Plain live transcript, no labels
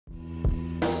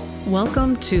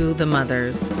Welcome to The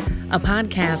Mothers, a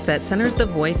podcast that centers the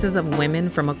voices of women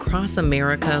from across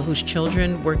America whose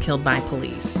children were killed by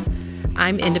police.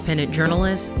 I'm independent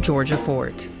journalist Georgia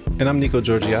Fort. And I'm Nico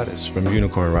Georgiadis from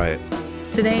Unicorn Riot.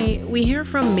 Today, we hear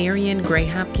from Marion Gray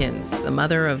Hopkins, the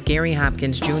mother of Gary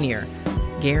Hopkins Jr.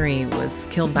 Gary was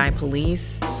killed by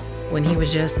police when he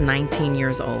was just 19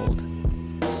 years old.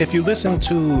 If you listen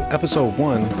to episode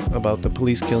 1 about the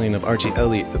police killing of Archie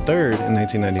Elliott III in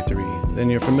 1993, then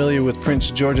you're familiar with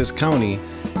Prince George's County,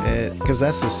 because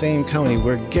that's the same county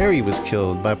where Gary was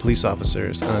killed by police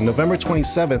officers on November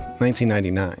 27th,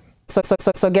 1999.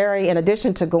 So Gary, in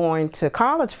addition to going to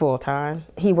college full-time,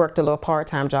 he worked a little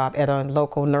part-time job at a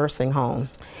local nursing home.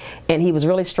 And he was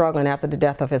really struggling after the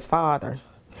death of his father.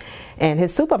 And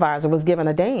his supervisor was given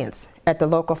a dance at the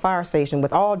local fire station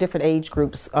with all different age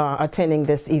groups attending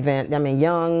this event. I mean,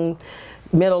 young,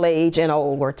 middle-aged, and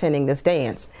old were attending this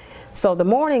dance. So the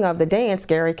morning of the dance,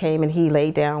 Gary came and he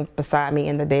laid down beside me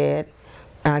in the bed.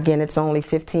 Again, it's only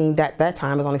 15, that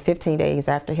time was only 15 days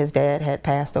after his dad had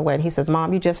passed away. And he says,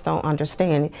 "Mom, you just don't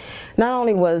understand. Not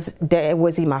only was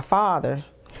he my father,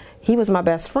 he was my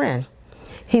best friend."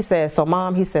 He says, "So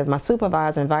Mom," he says, "my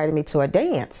supervisor invited me to a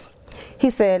dance." He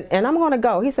said, "And I'm going to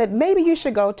go." He said, "Maybe you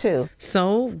should go too."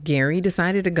 So Gary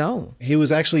decided to go. He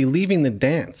was actually leaving the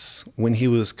dance when he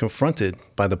was confronted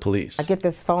by the police. I get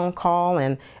this phone call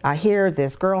and I hear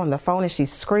this girl on the phone and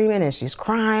she's screaming and she's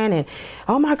crying and,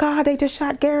 "Oh my God, they just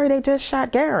shot Gary, they just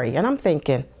shot Gary." And I'm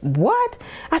thinking, what?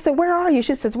 I said, "Where are you?"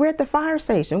 She says, "We're at the fire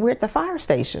station, we're at the fire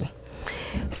station."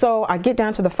 So I get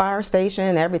down to the fire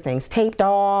station, everything's taped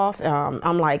off.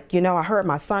 I'm like, I heard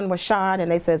my son was shot,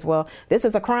 and they says, "Well, this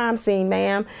is a crime scene,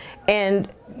 ma'am." And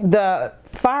the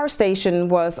fire station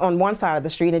was on one side of the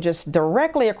street, and just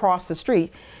directly across the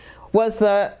street was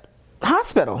the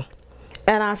hospital.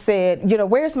 And I said,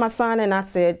 "Where's my son?" And I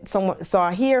said, so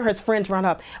I hear his friends run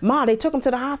up, "Ma, they took him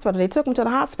to the hospital, they took him to the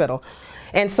hospital."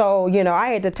 And so, I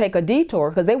had to take a detour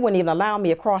because they wouldn't even allow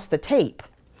me across the tape.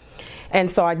 And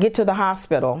so I get to the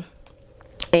hospital,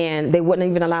 and they wouldn't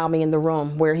even allow me in the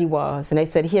room where he was. And they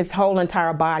said his whole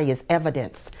entire body is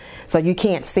evidence, so you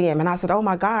can't see him. And I said, "Oh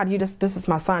my God, this is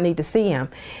my son, I need to see him."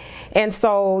 And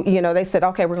so, they said,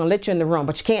 "Okay, we're gonna let you in the room,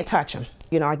 but you can't touch him."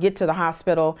 I get to the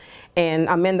hospital, and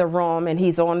I'm in the room, and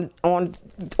he's on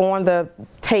the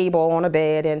table, on a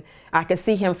bed, and I could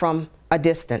see him from a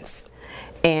distance.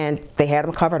 And they had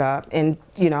him covered up, and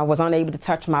I was unable to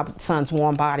touch my son's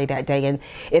warm body that day. And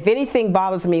if anything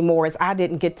bothers me more is I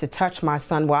didn't get to touch my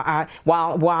son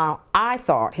while I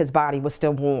thought his body was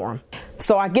still warm.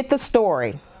 So I get the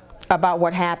story about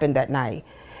what happened that night.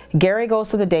 Gary goes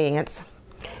to the dance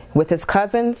with his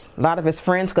cousins, a lot of his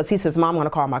friends, because he says, "Mom, I'm going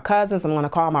to call my cousins, I'm going to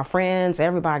call my friends,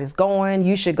 everybody's going,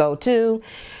 you should go too."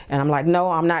 And I'm like, "No,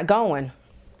 I'm not going."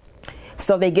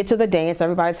 So they get to the dance,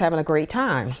 everybody's having a great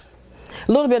time.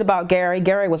 A little bit about Gary.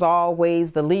 Gary was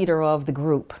always the leader of the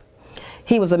group.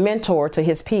 He was a mentor to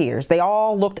his peers. They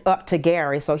all looked up to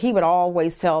Gary, so he would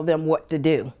always tell them what to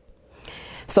do.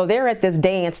 So they're at this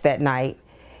dance that night,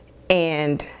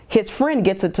 and his friend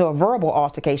gets into a verbal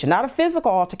altercation, not a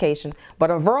physical altercation,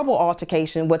 but a verbal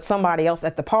altercation with somebody else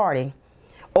at the party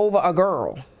over a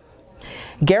girl.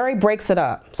 Gary breaks it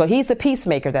up. So he's a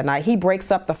peacemaker that night. He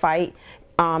breaks up the fight.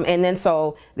 And then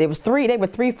so there were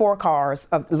 4 cars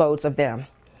of loads of them.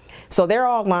 So they're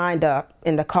all lined up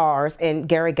in the cars, and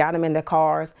Gary got them in the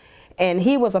cars, and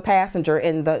he was a passenger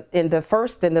in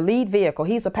the lead vehicle.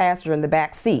 He's a passenger in the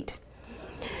back seat.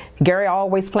 Gary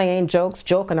always playing jokes,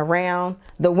 joking around.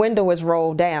 The window is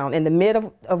rolled down in the mid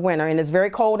of winter, and it's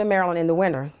very cold in Maryland in the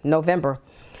winter, November.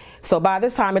 So by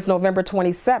this time it's November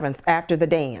 27th after the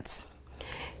dance.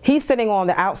 He's sitting on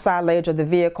the outside ledge of the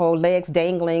vehicle, legs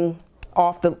dangling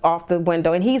off the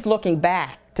window, and he's looking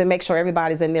back to make sure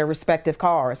everybody's in their respective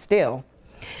cars still.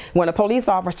 When a police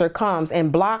officer comes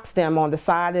and blocks them on the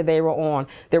side that they were on,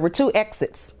 there were 2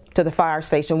 exits to the fire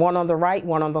station, one on the right,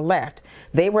 one on the left.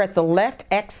 They were at the left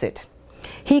exit.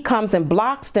 He comes and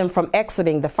blocks them from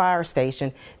exiting the fire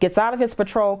station, gets out of his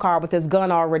patrol car with his gun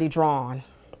already drawn.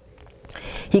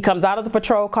 He comes out of the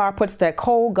patrol car, puts that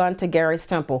cold gun to Gary's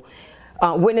temple.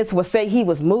 Witness will say he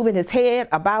was moving his head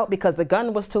about because the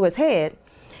gun was to his head,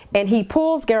 and he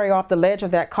pulls Gary off the ledge of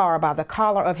that car by the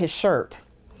collar of his shirt.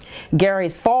 Gary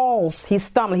falls, he's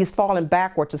stumbling, he's falling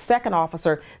backwards. The second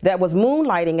officer that was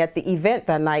moonlighting at the event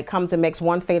that night comes and makes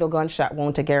one fatal gunshot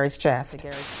wound to Gary's chest.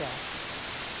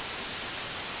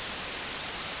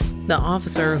 The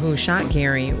officer who shot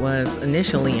Gary was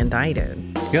initially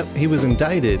indicted. Yep, he was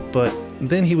indicted, but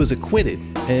then he was acquitted,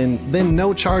 and then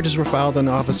no charges were filed on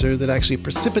the officer that actually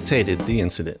precipitated the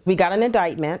incident. We got an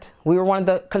indictment. We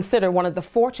were considered one of the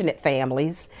fortunate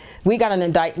families. We got an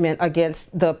indictment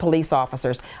against the police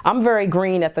officers. I'm very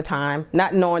green at the time,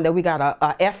 not knowing that we got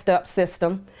a effed up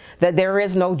system, that there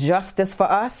is no justice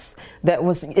for us,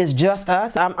 is just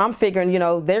us. I'm figuring, you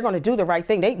know, they're going to do the right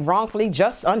thing. They wrongfully,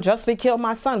 unjustly killed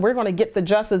my son. We're going to get the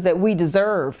justice that we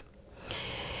deserve.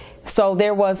 So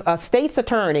there was a state's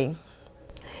attorney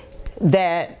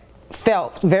that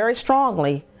felt very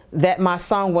strongly that my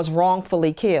son was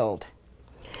wrongfully killed.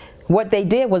 What they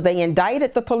did was they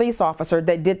indicted the police officer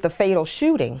that did the fatal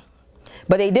shooting,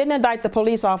 but they didn't indict the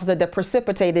police officer that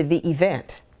precipitated the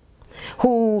event,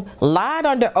 who lied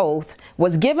under oath,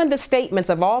 was given the statements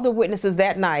of all the witnesses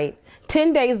that night,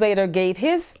 10 days later gave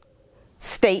his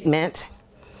statement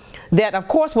that, of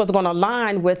course, was going to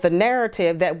align with the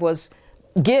narrative that was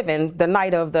given the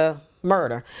night of the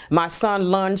murder. My son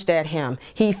lunged at him.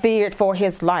 He feared for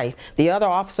his life. The other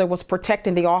officer was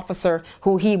protecting the officer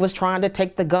who he was trying to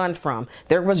take the gun from.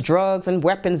 There was drugs and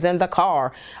weapons in the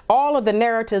car. All of the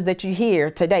narratives that you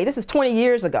hear today, this is 20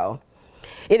 years ago.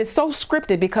 It is so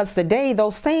scripted because today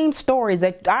those same stories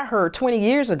that I heard 20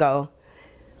 years ago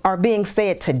are being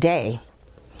said today.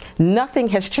 Nothing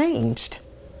has changed.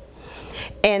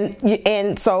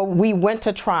 And so we went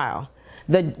to trial.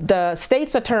 The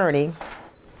state's attorney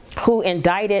who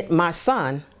indicted my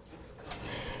son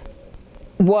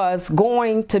he was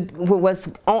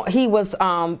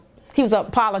a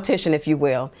politician, if you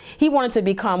will. He wanted to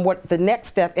become what the next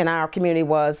step in our community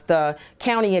was, the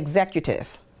county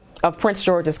executive of Prince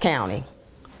George's County.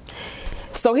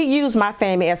 So he used my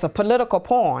family as a political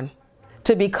pawn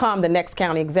to become the next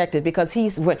county executive, because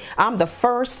I'm the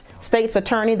first state's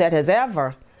attorney that has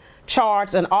ever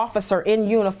charged an officer in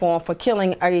uniform for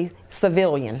killing a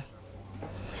civilian.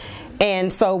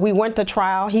 And so we went to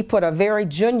trial. He put a very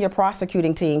junior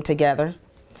prosecuting team together.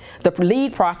 The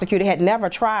lead prosecutor had never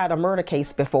tried a murder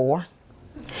case before.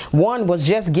 One was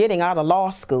just getting out of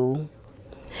law school.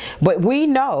 But we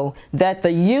know that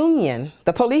the union,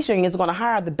 the police union, is going to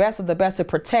hire the best of the best to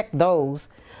protect those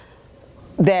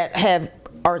that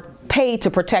are paid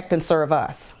to protect and serve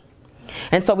us.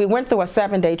 And so we went through a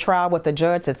 7-day trial with a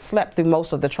judge that slept through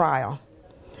most of the trial.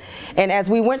 And as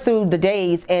we went through the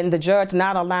days and the judge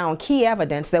not allowing key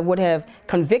evidence that would have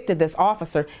convicted this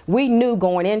officer, we knew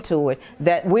going into it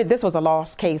that this was a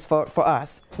lost case for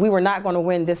us. We were not going to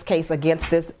win this case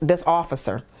against this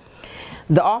officer.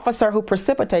 The officer who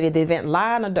precipitated the event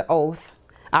lied under oath.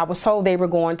 I was told they were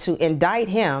going to indict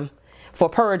him for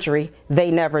perjury.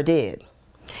 They never did.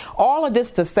 All of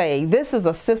this to say, this is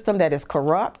a system that is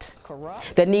corrupt,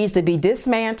 that needs to be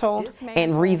dismantled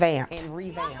and revamped.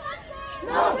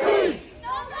 No peace! No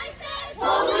racist!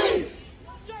 Police!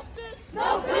 No justice!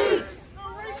 No peace! No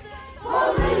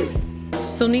racist!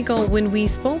 Police! So Nico, when we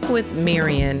spoke with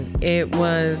Marion, it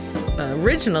was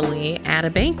originally at a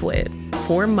banquet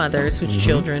for mothers whose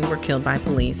children were killed by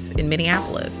police in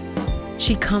Minneapolis.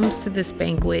 She comes to this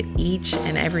banquet each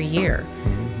and every year.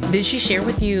 Did she share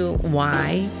with you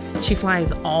why she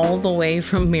flies all the way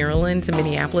from Maryland to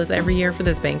Minneapolis every year for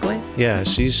this banquet? Yeah,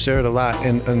 she shared a lot.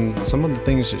 And some of the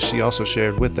things that she also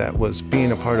shared with that was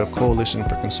being a part of Coalition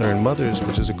for Concerned Mothers,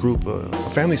 which is a group, a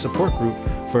family support group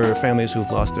for families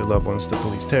who've lost their loved ones to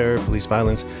police terror, police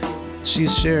violence.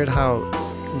 She's shared how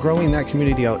growing that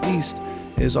community out east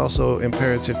is also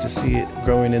imperative to see it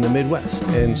growing in the Midwest.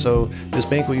 And so this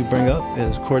banquet you bring up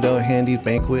is Cordell Handy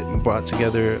banquet, brought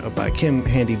together by Kim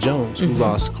Handy Jones, who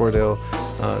lost Cordell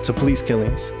to police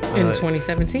killings. In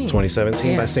 2017.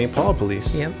 2017 by St. Paul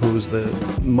Police, who's the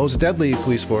most deadly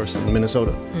police force in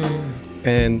Minnesota.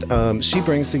 And she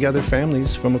brings together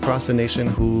families from across the nation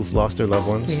who've lost their loved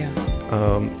ones.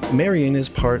 Marion is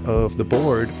part of the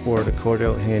board for the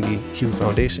Cordell Handy Q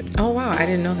Foundation. Oh wow, I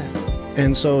didn't know that.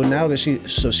 And so now that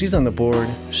she's on the board,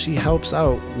 she helps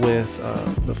out with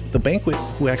the banquet,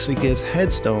 who actually gives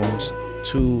headstones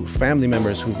to family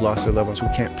members who've lost their loved ones, who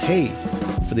can't pay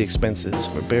for the expenses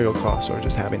for burial costs or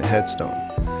just having a headstone.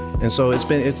 And so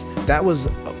that was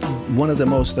one of the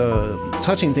most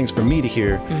touching things for me to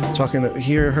hear,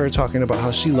 hear her talking about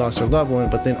how she lost her loved one,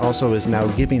 but then also is now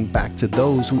giving back to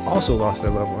those who also lost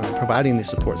their loved one and providing these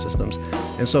support systems.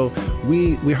 And so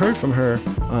we heard from her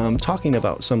talking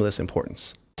about some of this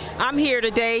importance. I'm here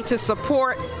today to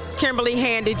support Kimberly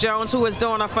Handy Jones, who is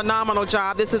doing a phenomenal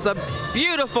job. This is a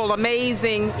beautiful,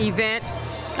 amazing event.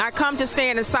 I come to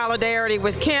stand in solidarity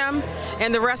with Kim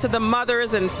and the rest of the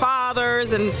mothers and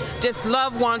fathers and just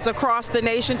loved ones across the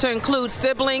nation, to include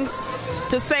siblings,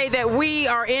 to say that we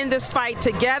are in this fight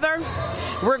together.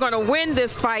 We're going to win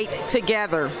this fight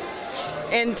together.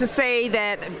 And to say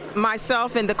that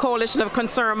myself and the Coalition of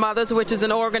Concerned Mothers, which is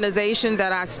an organization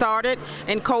that I started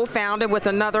and co-founded with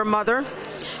another mother,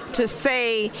 to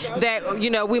say that,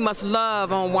 we must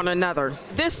love on one another.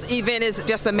 This event is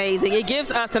just amazing. It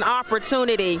gives us an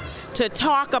opportunity to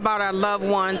talk about our loved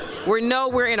ones. We know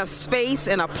we're in a space,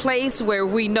 in a place where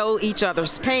we know each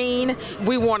other's pain.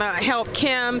 We want to help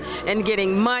Kim in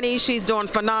getting money. She's doing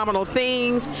phenomenal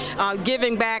things,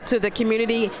 giving back to the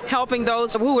community, helping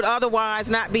those who would otherwise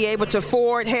not be able to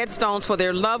afford headstones for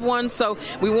their loved ones. So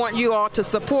we want you all to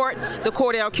support the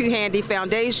Cordell Q. Handy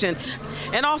Foundation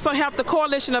and also help the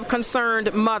Coalition of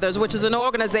Concerned Mothers, which is an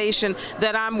organization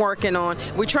that I'm working on.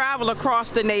 We travel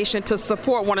across the nation to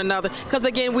support one another because,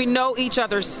 again, we know each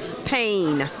other's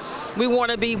pain. We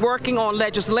want to be working on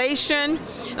legislation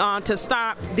to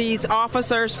stop these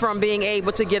officers from being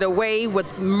able to get away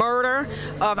with murder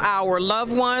of our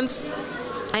loved ones.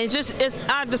 And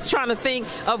I'm just trying to think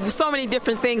of so many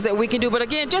different things that we can do. But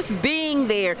again, just being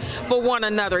there for one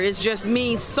another, it just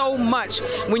means so much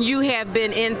when you have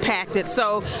been impacted.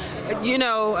 So,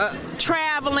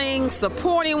 traveling,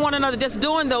 supporting one another, just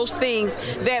doing those things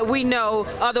that we know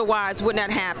otherwise would not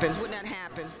happen.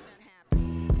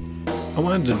 I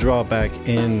wanted to draw back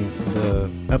in the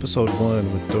episode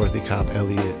 1 with Dorothy Cobb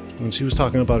Elliott when she was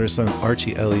talking about her son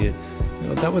Archie Elliott.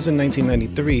 That was in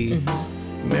 1993. Mm-hmm.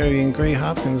 Marion Gray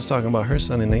Hopkins was talking about her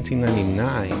son in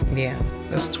 1999. Yeah.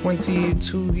 That's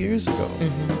 22 years ago.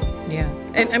 Mm-hmm. Yeah.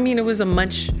 And I mean, it was a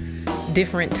much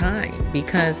different time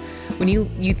because when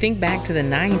you think back to the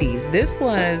 90s, this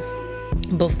was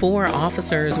before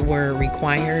officers were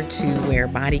required to wear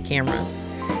body cameras.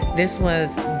 This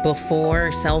was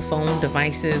before cell phone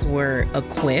devices were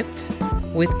equipped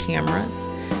with cameras.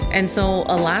 And so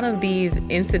a lot of these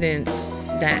incidents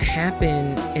that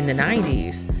happened in the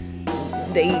 90s,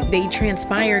 they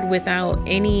transpired without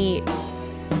any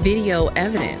video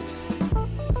evidence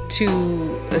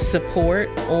to support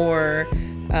or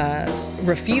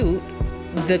refute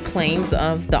the claims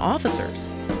of the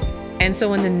officers. And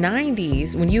so in the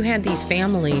 90s, when you had these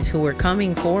families who were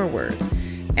coming forward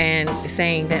and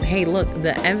saying that, hey, look,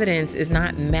 the evidence is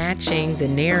not matching the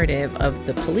narrative of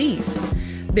the police,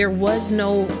 there was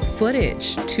no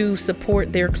footage to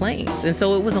support their claims. And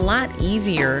so it was a lot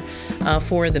easier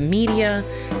for the media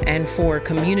and for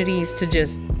communities to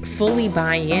just fully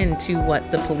buy into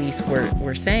what the police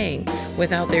were saying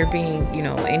without there being,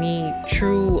 any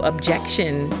true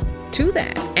objection to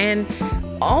that. And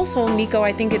also, Nico,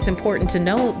 I think it's important to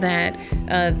note that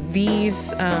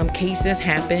these cases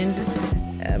happened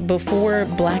before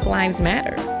Black Lives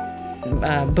Matter.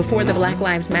 Before the Black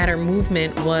Lives Matter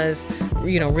movement was,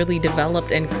 really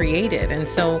developed and created. And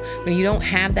so when you don't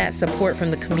have that support from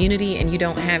the community and you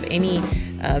don't have any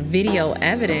video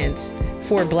evidence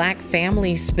for Black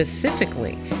families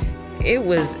specifically, it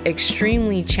was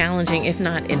extremely challenging, if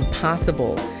not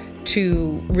impossible,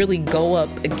 to really go up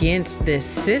against this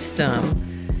system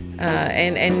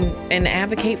and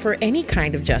advocate for any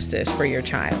kind of justice for your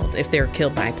child if they're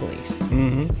killed by police.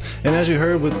 Mm-hmm. And as you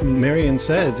heard what Marion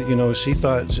said, she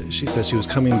said she was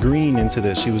coming green into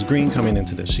this. She was green coming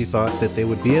into this. She thought that they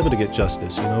would be able to get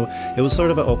justice. It was sort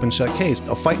of an open shut case.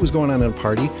 A fight was going on at a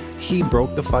party. He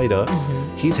broke the fight up.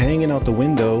 Mm-hmm. He's hanging out the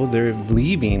window. They're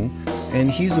leaving.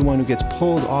 And he's the one who gets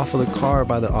pulled off of the car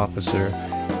by the officer,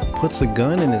 puts a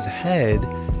gun in his head,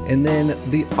 and then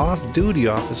the off-duty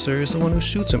officer is the one who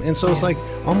shoots him. And so it's like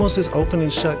almost this open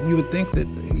and shut. You would think that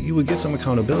you would get some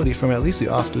accountability from at least the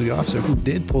off-duty officer who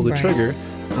did pull the trigger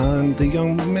on the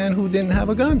young man who didn't have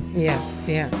a gun.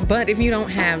 Yeah. But if you don't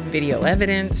have video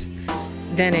evidence,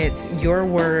 then it's your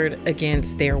word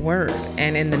against their word.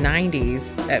 And in the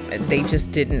 90s, they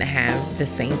just didn't have the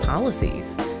same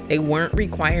policies. They weren't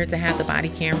required to have the body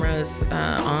cameras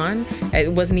on.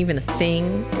 It wasn't even a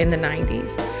thing in the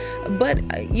 90s. But,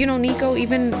 Nico,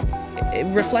 even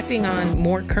reflecting on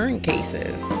more current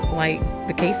cases, like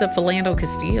the case of Philando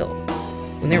Castile,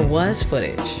 when there was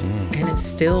footage and it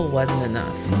still wasn't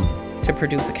enough to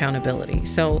produce accountability.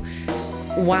 So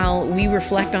while we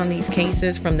reflect on these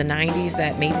cases from the 90s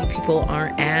that maybe people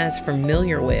aren't as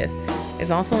familiar with,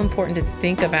 it's also important to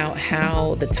think about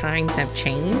how the times have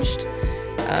changed.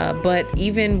 But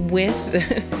even with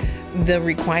the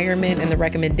requirement and the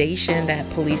recommendation that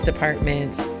police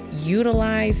departments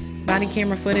utilize body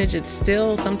camera footage, it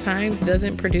still sometimes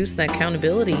doesn't produce the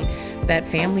accountability that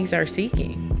families are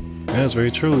seeking. That's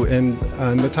very true. And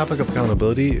on the topic of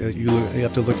accountability, you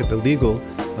have to look at the legal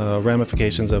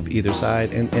ramifications of either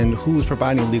side and who's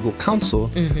providing legal counsel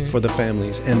for the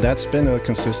families. And that's been a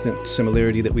consistent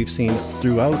similarity that we've seen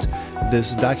throughout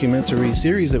this documentary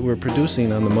series that we're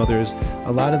producing on the mothers.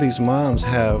 A lot of these moms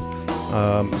have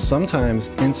sometimes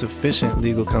insufficient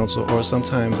legal counsel, or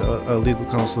sometimes a legal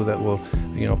counsel that will,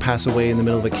 pass away in the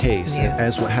middle of a case,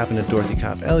 as what happened to Dorothy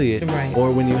Cobb Elliott, Right.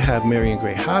 or when you have Marion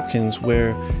Gray Hopkins,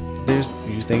 where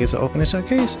you think it's an open and shut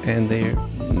case, and they're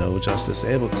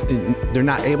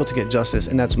not able to get justice,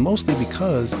 and that's mostly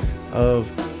because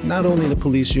of not only the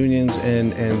police unions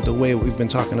and the way we've been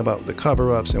talking about the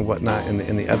cover-ups and whatnot,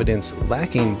 and the evidence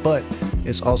lacking, but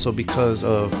it's also because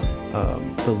of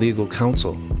the legal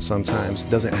counsel sometimes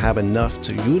doesn't have enough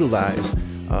to utilize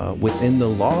within the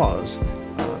laws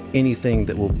anything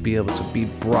that will be able to be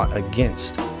brought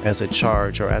against as a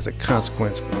charge or as a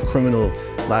consequence for criminal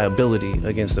liability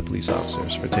against the police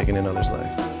officers for taking another's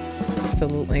life.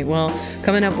 Absolutely. Well,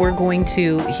 coming up, we're going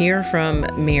to hear from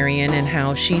Marion and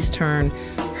how she's turned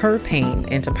her pain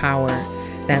into power.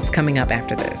 That's coming up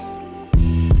after this.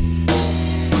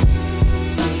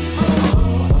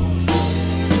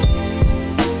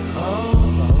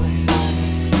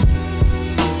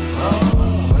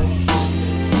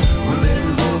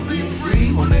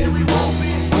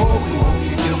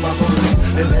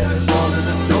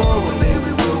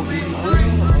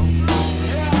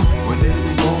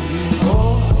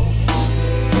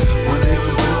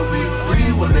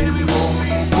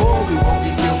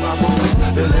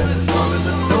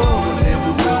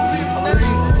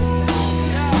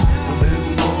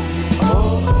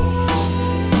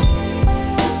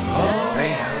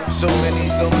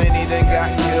 So many that got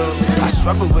killed. I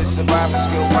struggle with survival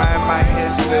skill, Ryan my hair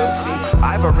still. See,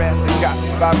 I've harassed the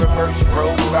cops by reverse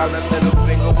profiling, middle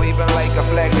finger waving like a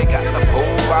flag. They got the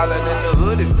pole violent in the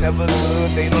hood, it's never good.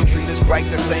 They don't treat us quite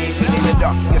the same. Meaning the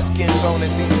darker your skin tone, it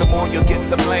seems the more you get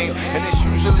the blame. And it's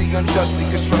usually unjust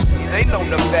because trust me, they know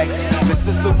the facts. The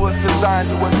system was designed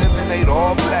to eliminate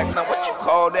all blacks. Now what you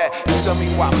call that? You tell me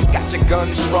why we got your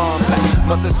guns drawn. Black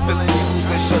mothers feeling used,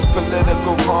 it's just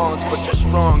political wrongs. But you're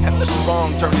strong, hella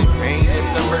strong, turning pain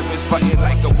into purpose, fighting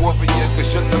like a warrior.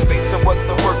 Cause you're the face of what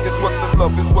the work is, what the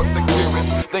love is, what the cure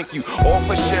is. Thank you all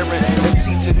for sharing and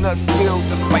teaching us still,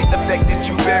 despite the fact that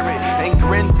you bear it. And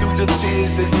grin through the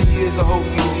tears and the years. I hope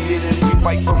we see it as we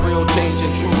fight for real change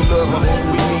and true love. I hope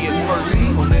we be it first.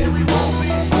 One day we won't be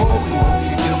poor, we won't be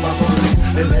killed by police.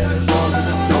 They let us all in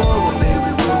the door. One day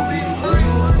we will be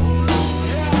free.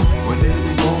 One day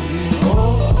we won't be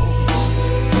poor.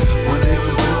 One day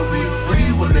we will be free.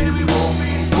 One day we won't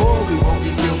be poor, we won't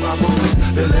be killed by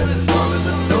police. They let us all in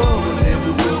the door. One day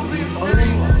we will be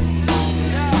free.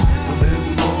 One day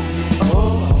we won't be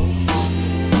poor.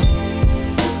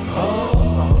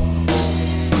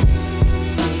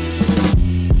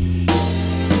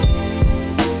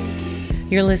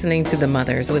 You're listening to The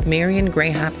Mothers with Marion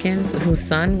Gray Hopkins, whose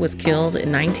son was killed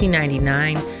in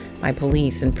 1999 by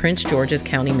police in Prince George's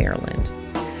County, Maryland.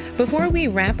 Before we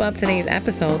wrap up today's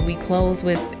episode, we close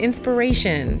with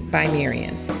inspiration by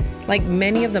Marion. Like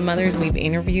many of the mothers we've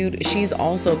interviewed, she's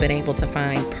also been able to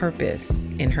find purpose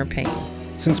in her pain.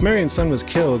 Since Marion's son was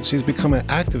killed, she's become an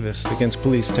activist against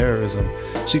police terrorism.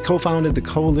 She co-founded the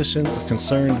Coalition of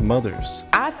Concerned Mothers.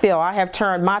 I feel I have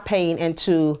turned my pain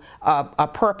into a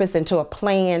purpose, into a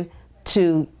plan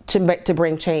to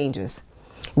bring changes.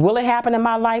 Will it happen in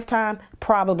my lifetime?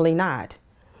 Probably not.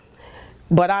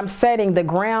 But I'm setting the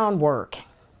groundwork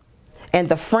and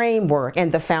the framework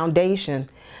and the foundation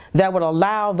that would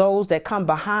allow those that come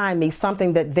behind me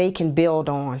something that they can build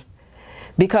on.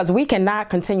 Because we cannot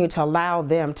continue to allow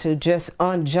them to just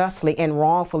unjustly and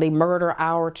wrongfully murder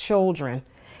our children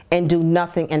and do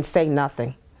nothing and say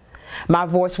nothing. My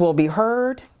voice will be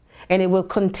heard, and it will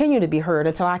continue to be heard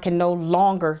until I can no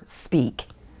longer speak.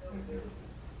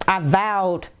 I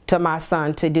vowed to my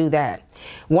son to do that.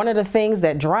 One of the things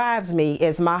that drives me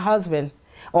is my husband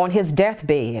on his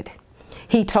deathbed.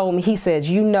 He told me, he says,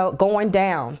 going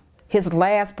down, his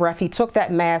last breath, he took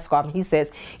that mask off and he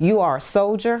says, "You are a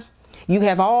soldier. You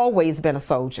have always been a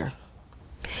soldier."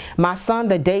 My son,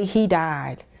 the day he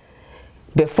died,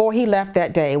 before he left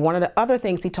that day, one of the other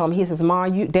things he told me, he says,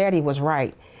 "Mom, Daddy was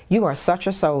right. You are such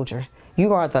a soldier.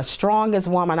 You are the strongest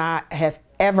woman I have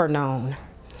ever known."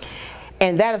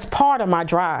 And that is part of my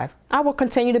drive. I will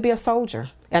continue to be a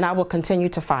soldier, and I will continue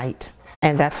to fight.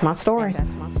 And that's my story.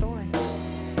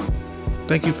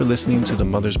 Thank you for listening to the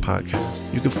Mothers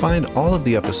Podcast. You can find all of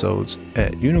the episodes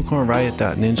at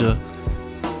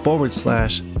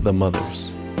unicornriot.ninja/The Mothers.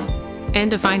 And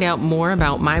to find out more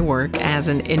about my work as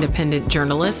an independent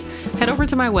journalist, head over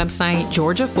to my website,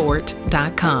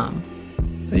 georgiafort.com.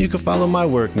 And you can follow my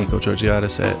work, Nico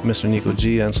Georgiadis, at Mr. Nico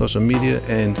G on social media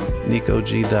and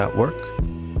nicog.work.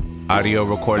 Audio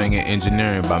recording and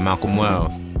engineering by Malcolm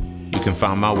Wells. You can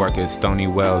find my work at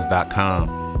stonywells.com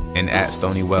and at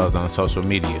stonywells on social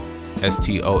media.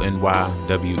 STONYWELLZ.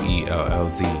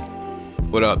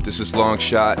 What up? This is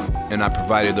Longshot, and I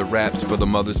provided the raps for the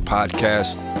Mothers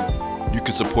Podcast. You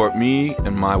can support me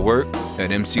and my work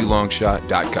at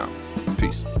mclongshot.com.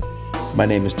 Peace. My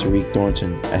name is Tariq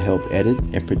Thornton. I help edit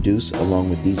and produce along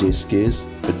with DJ Skiz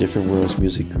for Different Worlds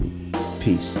Music Group.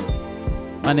 Peace.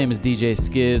 My name is DJ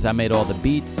Skiz. I made all the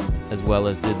beats as well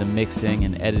as did the mixing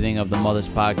and editing of the Mothers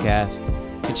Podcast.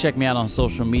 You can check me out on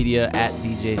social media at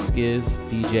DJ Skiz,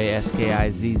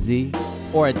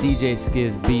 DJSKIZZ, or at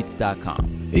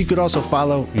djskizbeats.com. You could also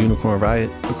follow Unicorn Riot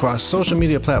across social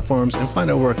media platforms and find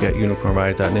our work at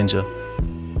unicornriot.ninja.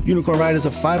 Unicorn Riot is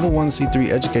a 501c3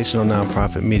 educational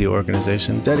nonprofit media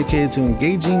organization dedicated to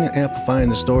engaging and amplifying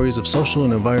the stories of social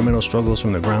and environmental struggles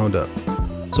from the ground up.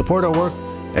 Support our work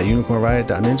at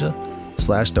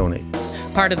unicornriot.ninja/donate.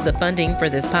 Part of the funding for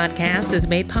this podcast is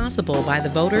made possible by the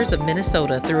voters of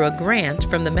Minnesota through a grant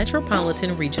from the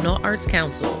Metropolitan Regional Arts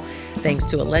Council, thanks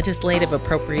to a legislative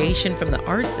appropriation from the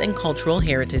Arts and Cultural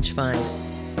Heritage Fund.